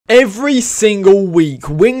Every single week,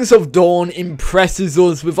 Wings of Dawn impresses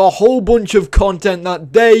us with a whole bunch of content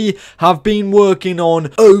that they have been working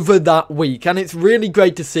on over that week. And it's really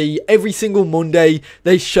great to see every single Monday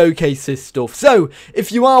they showcase this stuff. So,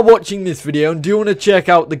 if you are watching this video and do want to check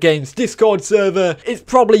out the game's Discord server, it's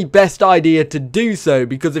probably best idea to do so.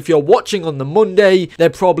 Because if you're watching on the Monday, they're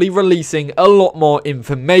probably releasing a lot more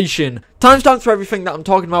information. Timestamps for everything that I'm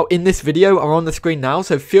talking about in this video are on the screen now,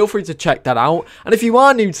 so feel free to check that out. And if you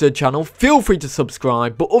are new to the channel, feel free to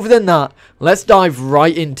subscribe. But other than that, let's dive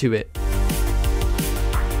right into it.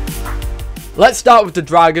 Let's start with the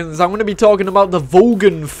dragons. I'm going to be talking about the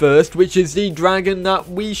Vulcan first, which is the dragon that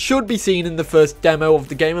we should be seeing in the first demo of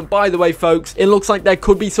the game. And by the way, folks, it looks like there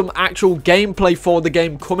could be some actual gameplay for the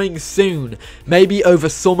game coming soon. Maybe over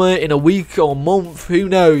summer, in a week or month, who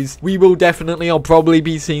knows. We will definitely or probably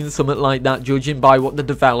be seeing something like that, judging by what the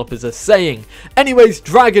developers are saying. Anyways,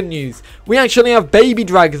 dragon news. We actually have baby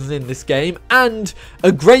dragons in this game, and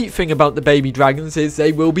a great thing about the baby dragons is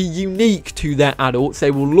they will be unique to their adults.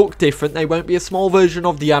 They will look different. They won't be a small version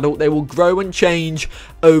of the adult. They will grow and change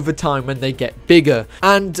over time when they get bigger.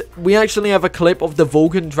 And we actually have a clip of the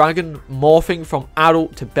Vulcan dragon morphing from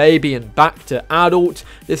adult to baby and back to adult.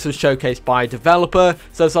 This was showcased by a developer,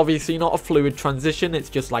 so it's obviously not a fluid transition. It's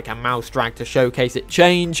just like a mouse drag to showcase it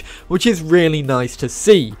change, which is really nice to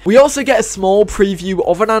see. We also get a small preview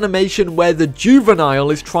of an animation where the juvenile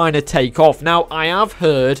is trying to take off. Now, I have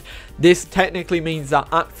heard this technically means that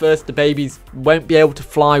at first the babies won't be able to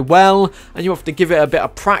fly well, and you have to give it a bit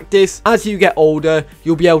of practice. As you get older,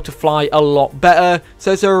 you'll be able to fly a lot better,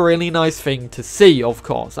 so it's a really nice thing to see, of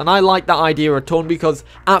course. And I like that idea a ton, because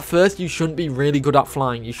at first you shouldn't be really good at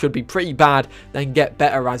flying. You should be pretty bad, then get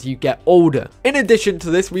better as you get older. In addition to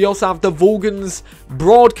this, we also have the Vulcan's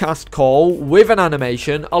broadcast call with an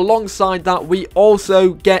animation. Alongside that, we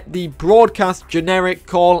also get the broadcast generic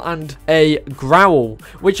call and a growl,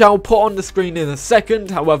 which I'll put on the screen in a second.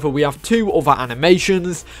 However, we have two other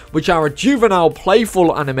animations, which are a juvenile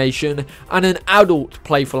playful animation and an adult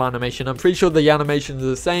playful animation. I'm pretty sure the animations are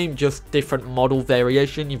the same, just different model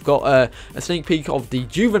variation. You've got a sneak peek of the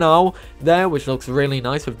juvenile there, which looks really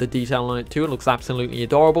nice with the detail on it too. It looks absolutely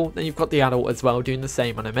adorable. Then you've got the adult as well doing the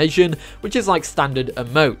same animation, which is like standard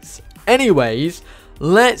emotes. Anyways,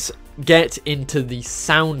 let's get into the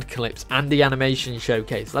sound clips and the animation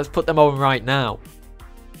showcase. Let's put them on right now.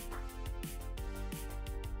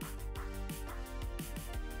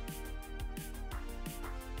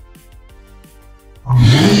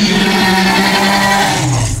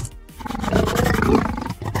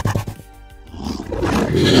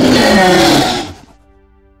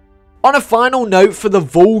 On a final note for the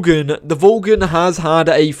Vulcan has had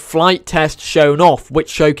a flight test shown off, which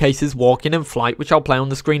showcases walking and flight, which I'll play on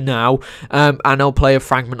the screen now, and I'll play a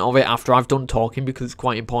fragment of it after I've done talking, because it's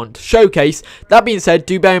quite important to showcase. That being said,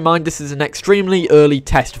 do bear in mind this is an extremely early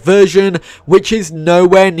test version, which is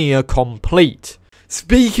nowhere near complete.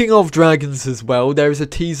 Speaking of dragons as well, there is a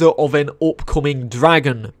teaser of an upcoming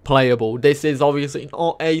dragon playable. This is obviously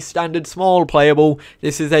not a standard small playable.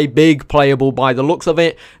 This is a big playable by the looks of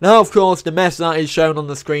it. Now, of course, the mess that is shown on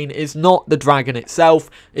the screen is not the dragon itself.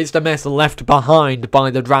 It's the mess left behind by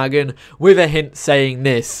the dragon, with a hint saying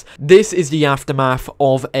this. This is the aftermath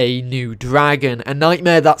of a new dragon, a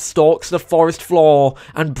nightmare that stalks the forest floor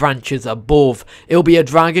and branches above. It'll be a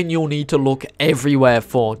dragon you'll need to look everywhere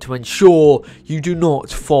for to ensure you do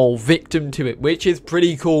not fall victim to it, which is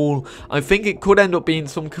pretty cool. I think it could end up being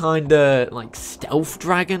some kind of like stealth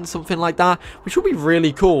dragon, something like that, which would be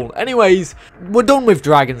really cool. Anyways, we're done with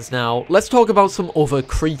dragons now. Let's talk about some other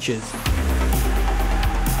creatures.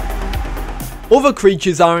 Other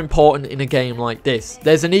creatures are important in a game like this.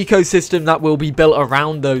 There's an ecosystem that will be built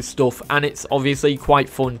around those stuff, and it's obviously quite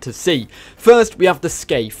fun to see. First, we have the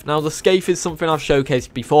Scaife. Now, the Scaife is something I've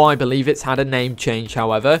showcased before. I believe it's had a name change,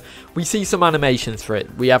 however. We see some animations for it.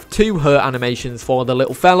 We have two hurt animations for the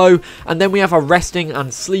little fellow, and then we have a resting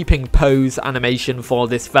and sleeping pose animation for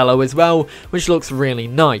this fellow as well, which looks really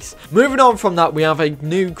nice. Moving on from that, we have a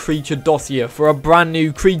new creature dossier for a brand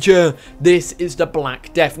new creature. This is the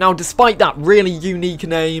Black Death. Now, despite that really unique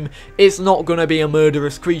name, it's not going to be a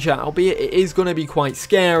murderous creature, albeit it is going to be quite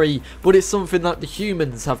scary, but it's something that the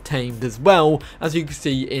humans have tamed as well, as you can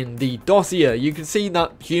see in the dossier. You can see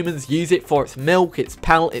that humans use it for its milk, its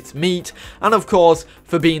pelt, its meat, and of course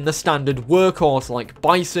for being the standard workhorse like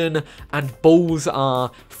bison and bulls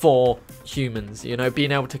are for humans. You know,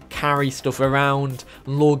 being able to carry stuff around,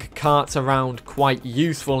 lug carts around, quite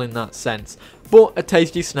useful in that sense, but a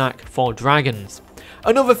tasty snack for dragons.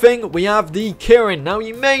 Another thing, we have the Kirin. Now,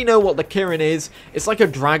 you may know what the Kirin is. It's like a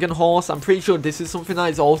dragon horse. I'm pretty sure this is something that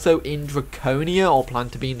is also in Draconia, or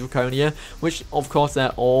planned to be in Draconia, which, of course,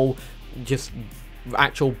 they're all just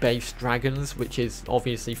actual base dragons, which is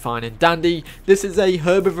obviously fine and dandy. This is a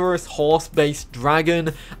herbivorous horse based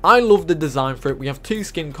dragon. I love the design for it. We have two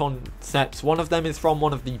skin concepts. One of them is from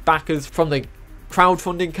one of the backers from the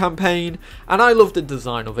crowdfunding campaign, and I love the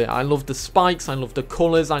design of it. I love the spikes, I love the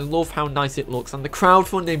colors, I love how nice it looks, and the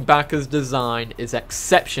crowdfunding backers design is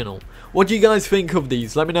exceptional. What do you guys think of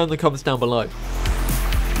these? Let me know in the comments down below.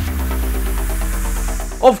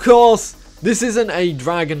 Of course, this isn't a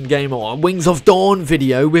Dragon game or a Wings of Dawn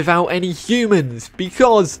video without any humans,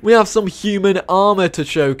 because we have some human armor to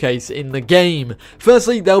showcase in the game.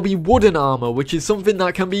 Firstly, there'll be wooden armor, which is something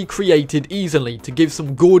that can be created easily to give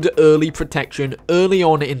some good early protection early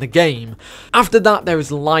on in the game. After that, there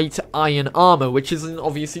is light iron armor, which isn't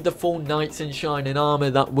obviously the full knights in shining armor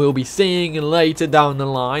that we'll be seeing later down the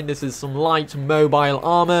line. This is some light mobile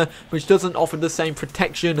armor, which doesn't offer the same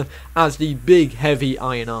protection as the big heavy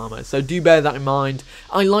iron armor, so do bear that in mind.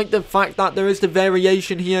 I like the fact that there is the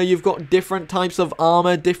variation here. You've got different types of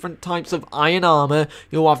armor, different types of iron armor.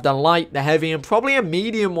 You'll have the light, the heavy, and probably a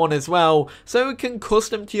medium one as well, so it can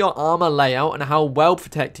custom to your armor layout and how well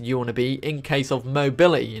protected you want to be in case of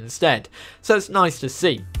mobility instead. So it's nice to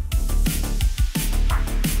see.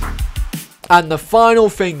 And the final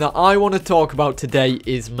thing that I want to talk about today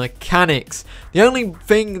is mechanics. The only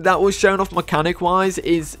thing that was shown off mechanic-wise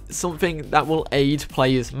is something that will aid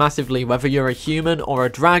players massively, whether you're a human or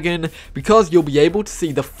a dragon, because you'll be able to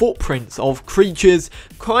see the footprints of creatures.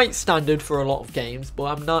 Quite standard for a lot of games,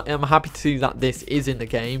 but I'm happy to see that this is in the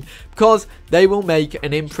game, because they will make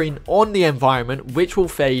an imprint on the environment which will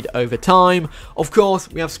fade over time. Of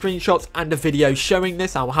course, we have screenshots and a video showing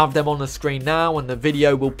this. I'll have them on the screen now, and the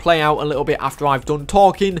video will play out a little bit after I've done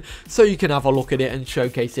talking, so you can have a look at it and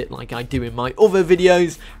showcase it like I do in my other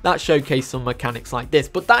videos that showcase some mechanics like this.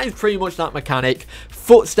 But that is pretty much that mechanic.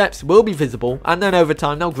 Footsteps will be visible, and then over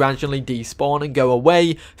time they'll gradually despawn and go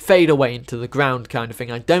away, fade away into the ground kind of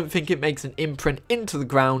thing. I don't think it makes an imprint into the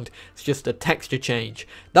ground, it's just a texture change.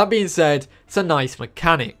 That being said, it's a nice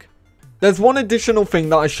mechanic. There's one additional thing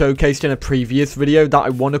that I showcased in a previous video that I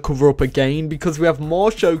want to cover up again, because we have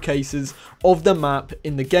more showcases of the map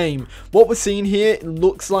in the game. What we're seeing here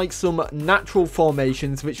looks like some natural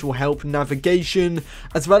formations which will help navigation,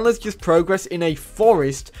 as well as just progress in a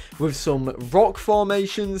forest with some rock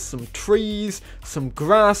formations, some trees, some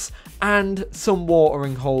grass, and some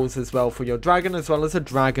watering holes as well for your dragon, as well as a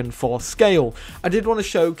dragon for scale. I did want to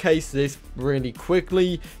showcase this really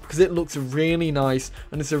quickly because it looks really nice,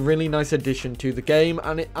 and it's a really nice addition to the game,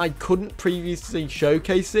 and I couldn't previously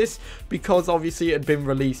showcase this because obviously it had been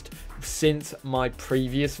released since my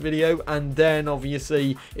previous video, and then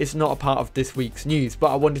obviously it's not a part of this week's news,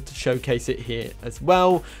 but I wanted to showcase it here as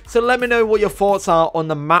well. So let me know what your thoughts are on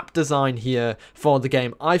the map design here for the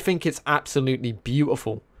game. I think it's absolutely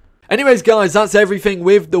beautiful. Anyways, guys, that's everything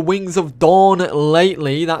with the Wings of Dawn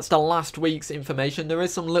lately. That's the last week's information. There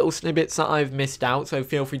is some little snippets that I've missed out, so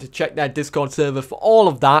feel free to check their Discord server for all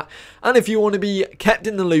of that. And if you want to be kept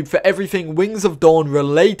in the loop for everything Wings of Dawn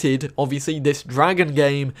related, obviously this dragon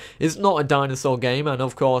game is not a dinosaur game, and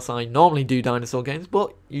of course I normally do dinosaur games,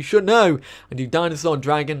 but you should know I do dinosaur,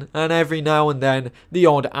 dragon, and every now and then the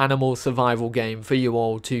odd animal survival game for you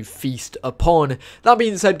all to feast upon. That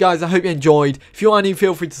being said, guys, I hope you enjoyed. If you are new,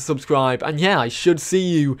 feel free to subscribe, and yeah, I should see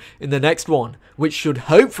you in the next one, which should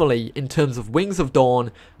hopefully, in terms of Wings of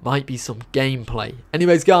Dawn, might be some gameplay.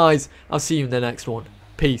 Anyways, guys, I'll see you in the next one.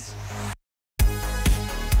 Peace.